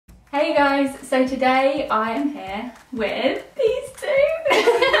Hey guys, so today I am here with these two.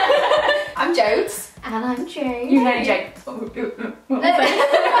 I'm Jodes. And I'm Jade. You know Jade.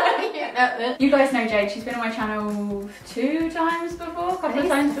 You guys know Jade, she's been on my channel 2 times before, a couple of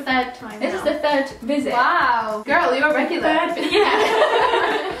times before. Third time. This is the 3rd visit. Wow. Girl, you're a regular.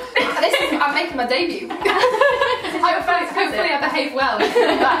 Yeah. I'm making my debut. Hopefully I behave well and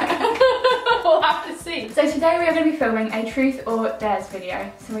come back. We'll have to see. So today we are going to be filming a truth or dares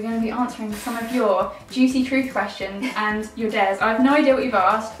video. So we're going to be answering some of your juicy truth questions and your dares. I have no idea what you've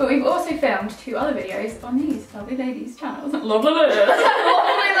asked, but we've also filmed 2 other videos on these lovely ladies' channels. Lovely ladies.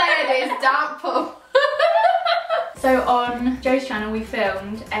 Lovely ladies, damp pub. So on Joe's channel we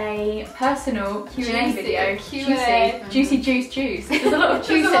filmed a personal Q&A video. Q&A. Juicy juice. There's a lot of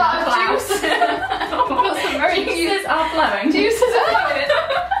juice in our class. Juices are flowing. Juices are flowing.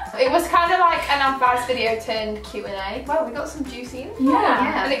 It was kind of like an advice video turned Q&A. Well, we got some juicy info.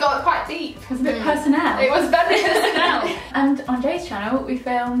 Yeah. And it got quite deep. It was a bit personnel. It was very personnel. And on Jay's channel we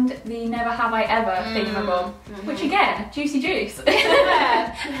filmed the Never Have I Ever thingamabob, which again, juicy juice.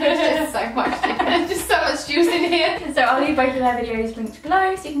 Yeah. There's just so much. There's just so much juice in here. So I'll leave both of their videos linked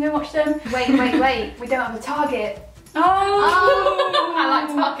below so you can go watch them. Wait. We don't have a target. Oh! I like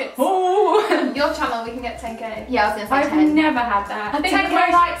targets. Oh! Your channel, we can get 10k. Yeah, I was going to say I've 10. never had that. I think 10k the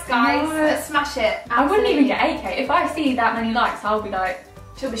most- likes, guys. No. Let's smash it. I wouldn't even Absolutely. get 8k. If I see that many likes, I'll be like,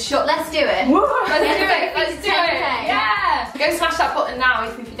 She'll be shook. Let's do it. whoa! Let's do it. Let's do 10K. it. Yeah. Go smash that button now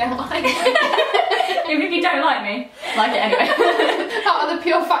if you don't like it. Even if you don't like me, like it anyway. Out of the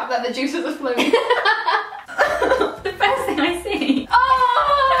pure fact that the juices are flowing. The first thing I see. Oh!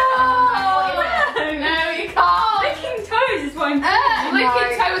 What is it? No, you can't. Licking toes is what I'm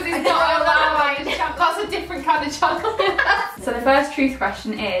Licking toes is I not don't allowed know. on this channel. That's a different kind of channel. So the first truth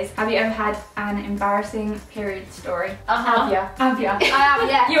question is, have you ever had an embarrassing period story? Uh-huh. Have ya? I have,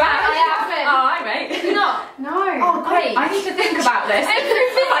 yeah. You have? I haven't. Oh, I mate. You not? No. Oh, great. I need to think about this.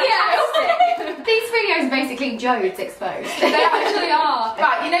 Fantastic. These videos are basically Jodes exposed. They actually are.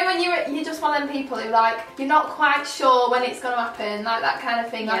 Right, you know when you're just one of them people who like, you're not quite sure when it's going to happen, like that kind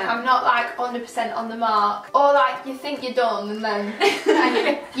of thing. Like Yeah. I'm not like 100% on the mark. Or like you think you're done and then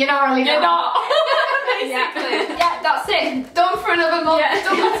You're not really You're not. basically. Yeah, that's it. Done for another month, Yeah.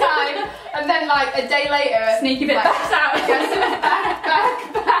 done my time. And then like a day later, Sneaky bit like, back out.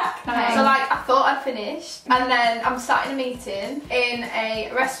 back. Okay. So like I thought I'd finished, and then I'm starting a meeting in a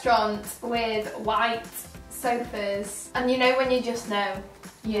restaurant with white sofas, and you know when you just know.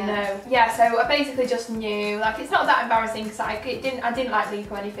 You know. Yeah, so I basically just knew, like it's not that embarrassing because I didn't like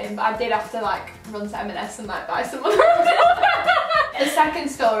leave or anything, but I did have to like run to M&S and like buy some other. The second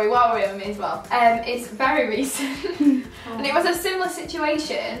story, while we're on me as well, is very recent. And it was a similar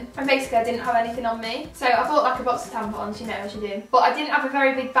situation, and basically I didn't have anything on me. So I bought like a box of tampons, you know, as you do. But I didn't have a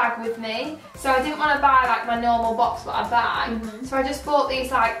very big bag with me, so I didn't want to buy like my normal box that I buy. So I just bought these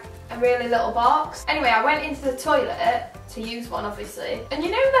like a really little box. Anyway, I went into the toilet to use one, obviously. And you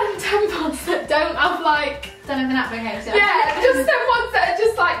know them tampons that don't have like... Don't have an application. Yeah, just them ones that are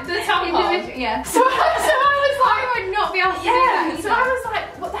just like the tampons. Yeah. So I was like... I would not be able to do Yeah, that so I was like,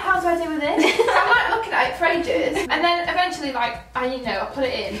 what the hell do I do with this? So I'm like looking at it for ages, and then eventually like, I put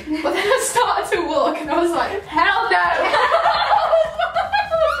it in, but then I started to walk and I was like, hell no!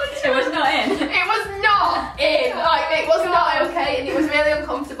 It was not in. It was not in, like it was not okay, and it was really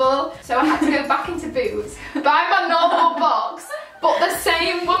uncomfortable, so I had to go back into Boots, buy my normal box, but the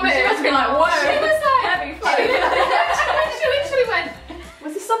same woman, She must have been like, whoa. she was like, Heavy flow. she literally went,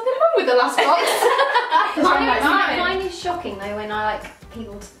 was there something wrong with the last box? I'm like, fine. Mine is shocking though when I like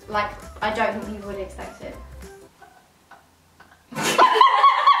people, like I don't think people would expect it. Like 12.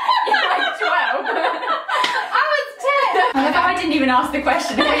 I was 10! I love how I didn't even ask the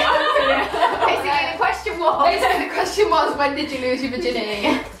question. We answered it. Basically the question was... Basically the question was, when did you lose your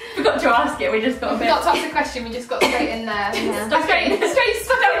virginity? Forgot to ask it, we just got a We bit. got to ask the question, we just got straight in there. Yeah. Straight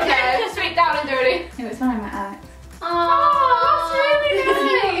there, straight down and dirty. It was when I met Alex. Oh, that's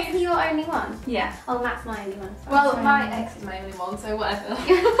really Is he your only one? Yeah. Oh, Matt's my only one. Well, my ex is my only one, so whatever. But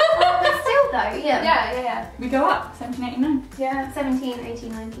still though, yeah. Yeah. We go up, 1789. Yeah. 17,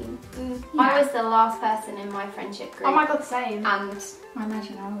 18, 19. Mm. I was the last person in my friendship group. Oh my god, same. And I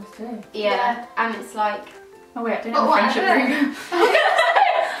imagine I was too. yeah, and it's like... Oh wait, I didn't But have a what, friendship I don't group.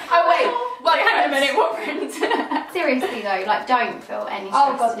 Oh wait, Like, hang on a minute, what friends? Seriously though, like don't feel any stress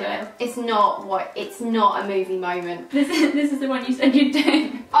Oh, God, to no. it. It's not a movie moment. This is the one you said you'd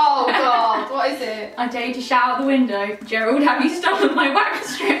do. Oh god, what is it? I dare you to shout out the window. Gerald, have you stolen my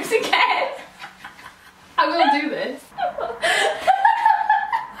wax strips again? I will do this.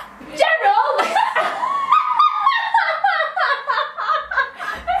 Gerald!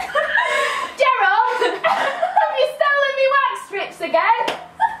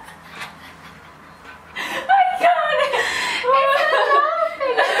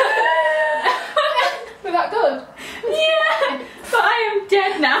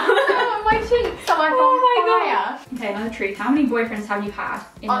 the truth. How many boyfriends have you had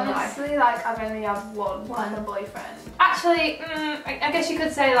in your life? Honestly, like I've only had one boyfriend. Actually, I guess you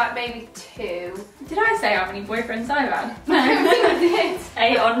could say like maybe 2. Did I say how many boyfriends I've had? I did.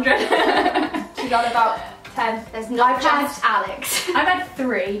 800. She got about 10. There's not just Alex. I've had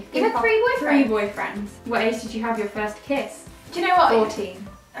 3. You had 3 boyfriends? 3 boyfriends. What age did you have your first kiss? Do you know what? 14,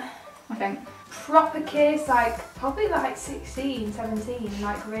 I think. Proper kiss, like probably like 16, 17,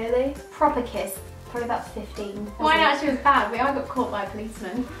 like really. Proper kiss, probably about 15. Mine actually was bad. I got caught by a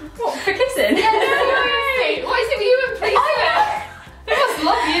policeman. What, for kissing? Yeah, no, what is it with you and policemen? They must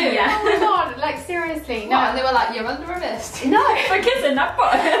love you. Yeah. Oh my god, like seriously. No, and they were like, you're under arrest. No. For kissing, that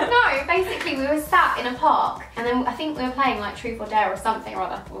part. No, basically we were sat in a park and then I think we were playing like Truth or Dare or something or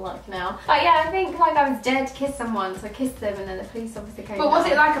other, like now. But yeah, I think like I was dared to kiss someone, so I kissed them and then the police officer came. But was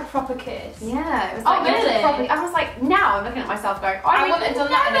down. it like a proper kiss? Yeah, it was Oh, like it was a really? proper, I was like, now I'm looking at myself going, I wouldn't have done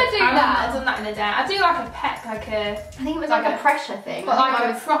that in a do I wouldn't that. have done that in a day. I do like a peck, like a, I think it was Like like a a- pressure thing. but I think like I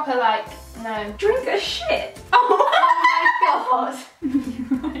a was, proper like, no. Drink a shit. oh my god.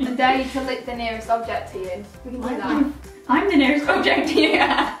 And dare you to lick the nearest object to you. We can do that. I'm the nearest object to you.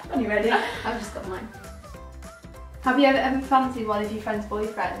 Are you ready? I've just got mine. Have you ever fancied one of your friend's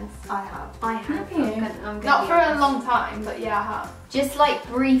boyfriends? I have. I have. Have you? I'm gonna Not be for a honest. long time, but yeah, I have. Just like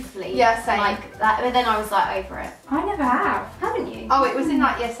briefly. Yeah, same. Like that, but then I was like over it. I never have. Haven't you? Oh, it was in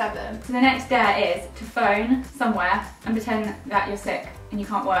like year 7. So the next dare is to phone somewhere and pretend that you're sick and you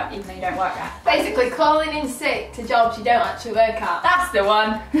can't work even though you don't work there. Basically, calling in sick to jobs you don't actually work at. That's the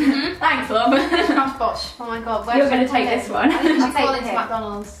one. Thanks, love. That's bosh. Oh my god, where You're should I going to call take in? this one. I think you I'll should call take into him.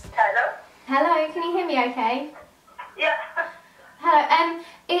 McDonald's. Hello? Hello, can you hear me okay? Yeah. Hello,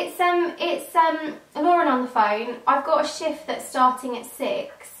 it's Lauren on the phone. I've got a shift that's starting at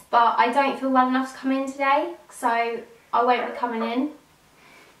 6, but I don't feel well enough to come in today, so I won't be coming in.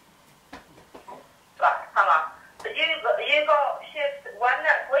 Right, hang on. But you got shift when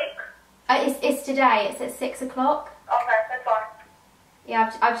next week? It's today, it's at 6 o'clock. Okay, that's fine.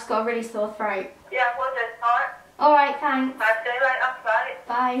 Yeah, I've just got a really sore throat. Yeah, we'll do. Alright. Alright, thanks. I'll see you later. Bye.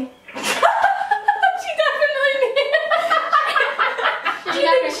 Bye. She definitely knew. Do you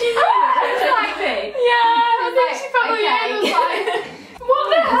think she knew that? Yeah, I think she probably okay. was like, what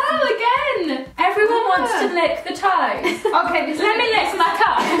the hell again? Everyone wants to lick the toes. Okay, this Let me lick my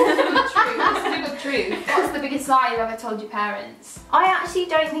tongue. is the truth. What's the biggest lie you've ever told your parents? I actually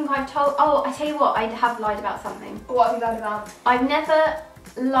don't think I've told... Oh, I tell you what, I have lied about something. What have you lied about? I've never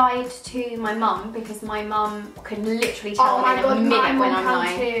lied to my mum because my mum can literally tell Oh my in a god, my minute when mum I'm can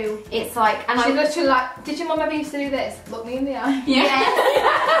lying. too. It's like... And She I... literally like, did your mum ever used to do this? Look me in the eye. Yes.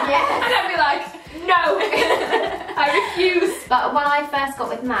 And I'd be like, no, I refuse. But when I first got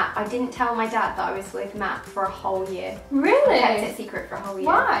with Matt, I didn't tell my dad that I was with Matt for a whole year. I kept Really? it secret for a whole year.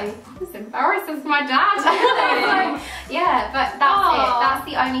 Why? I was embarrassed of my dad. Really? Yeah, but that's Aw. it. That's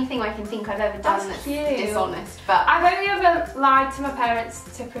the only thing I can think I've ever done That's that's cute. dishonest. But I've only ever lied to my parents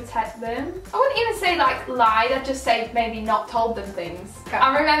to protect them. I wouldn't even say like lied, I'd just say maybe not told them things.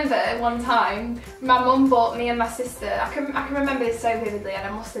 I remember one time my mum bought me and my sister, I can remember this so vividly, and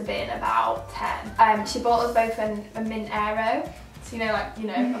I must have been about 10. She bought us both a mint aero. So you know, like,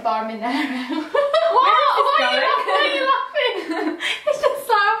 a bar of mint aero. Why are you laughing? it's just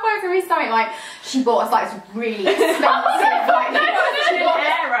like I'm going through something like she bought us like this really expensive like No,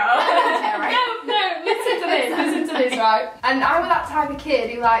 listen to this, right? And I was that type of kid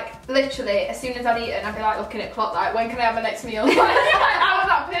who like, literally, as soon as I'd eaten, I'd be like looking at clock, like, when can I have my next meal? Like, I was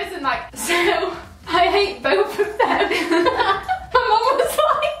that person, like, so I hate both of them. My mum was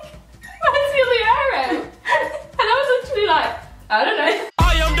like, where's the other arrow? And I was literally like, I don't know.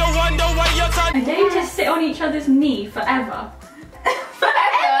 I am the one, the way you're trying. And they just sit on each other's knee forever.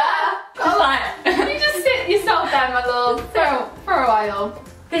 Forever. Like, You just sit yourself down, my love, for a while.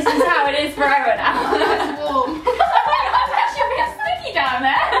 this is how it is forever now. It's warm. I'm actually a bit sticky down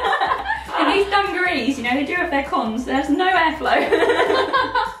there. In these dungarees, they do have their cons. There's no airflow.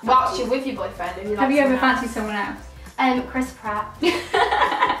 Whilst you're with your boyfriend, if you like Have you ever someone else. fancied someone else? Chris Pratt. Do you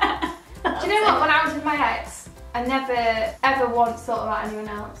know what? When I was with my ex, I never ever once thought about anyone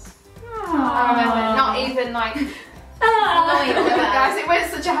else. I remember, not even like. Guys, it was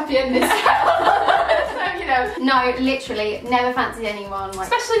such a happy ending. So, No, literally, never fancied anyone like.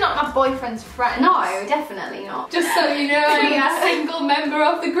 especially not my boyfriend's friend. No, definitely not. Just so you know, I'm a single member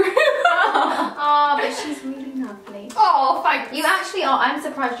of the group. Oh, but she's really lovely. Oh, thanks. You actually are. I'm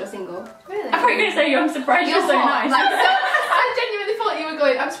surprised you're single. Really? I thought you were going to say I'm surprised you're so what? nice. Like, I genuinely thought you were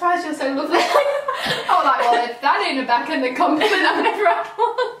going, I'm surprised you're so lovely. I was like, well, if that ain't a backhand compliment, I've never had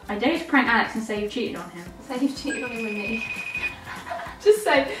one. I dare you to prank Alex and say you've cheated on him. So you've cheated on him with me. Just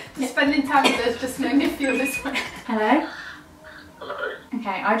say, spending time with us just made me feel this way. Hello? Hello. Okay,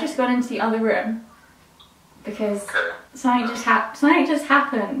 I just got into the other room because Okay. something just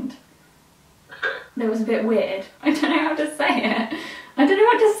happened that was a bit weird. I don't know how to say it. I don't know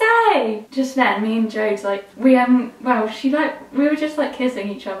what to say. Just then, me and Jodes, like, we were just like kissing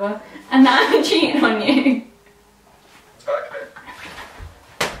each other, and now I'm cheating on you. Okay.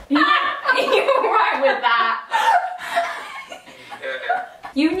 Are you alright with that? Yeah.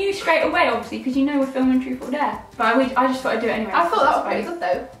 You knew straight away, obviously, because you know we're filming Truth or Dare. But I just thought I'd do it anyway. I thought that was pretty good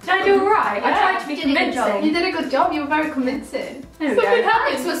though. Did I do alright? I Yeah, tried to be you did a good job. convincing. You did a good job, you were very convincing. There we go.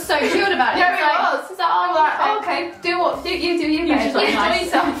 Alex was so chilled about it. Yeah, It's it like, was. It's like, oh, I'm like, oh, okay, do you, You babe. just like, Enjoy nice.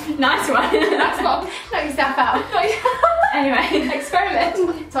 yourself. Nice one. That's what. knock yourself out. Anyway.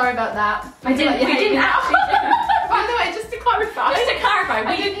 Experiment. Sorry about that. We didn't actually do it. By the way, just to clarify. Just to clarify,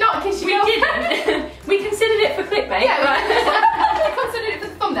 I did not kiss we you. didn't. We considered it for clickbait. Yeah, but I considered it for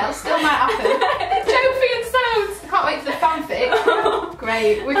the thumbnail. Still might happen. Jophie and Soames. Can't wait for the fanfic.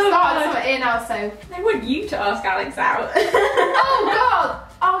 Great. We've started something here now, so. I want you to ask Alex out. Oh God.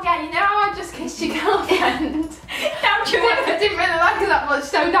 Oh yeah, you know how I just kissed your girlfriend? I didn't really like her that much,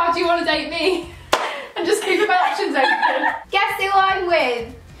 so now do you want to date me? And just keep my options open. Guess who I'm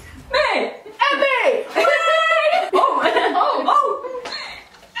with? Me! Emmy!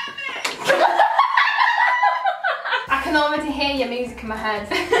 I can already hear your music in my head.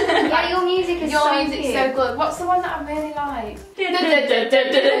 Yeah, your music is Your so music's cute. so good. What's the one that I really like?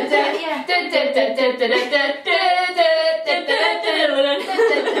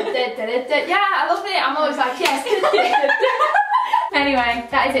 Yeah, I love it. I'm always like, yes. Anyway,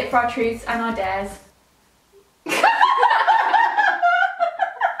 that is it for our truths and our dares.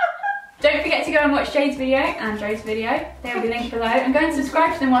 Don't forget to go and watch Jade's video and Joe's video. They will be linked below. And go and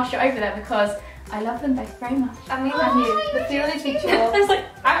subscribe to them whilst you're over there because I love them both very much. And we love you. The feeling is mutual. It's like,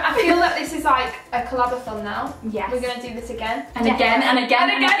 I feel that this is like a collaborathon now. yes. We're going to do this again. And again and again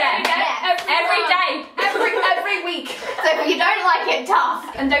and again. Yes. Every day. Every week. So if you don't like it,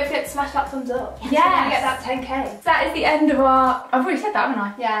 tough. And don't forget to smash that thumbs up. Yes. We're going to get that 10k. That is the end of our... I've already said that, haven't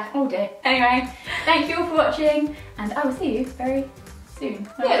I? Yeah. Oh dear. Anyway, thank you all for watching and I will see you very soon.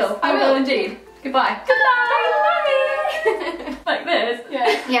 Yes, I I will. will indeed. Goodbye. Goodbye. Like this.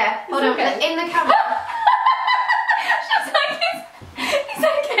 Yeah. Yeah, hold on. okay. In the camera. She's like, it's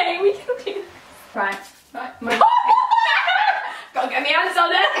okay, we can do this. Right. Gotta get my hands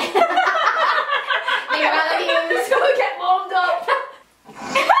on it. Think about the views. It's gotta get warmed up.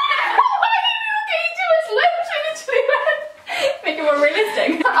 Why are you looking into his lips? He literally went. Make it more realistic.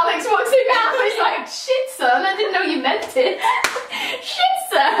 Alex walks in now and he's like, shit son, I didn't know you meant it. Shit,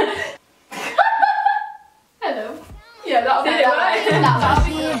 sir. Hello. Yeah, that'll be Did it work? That'll be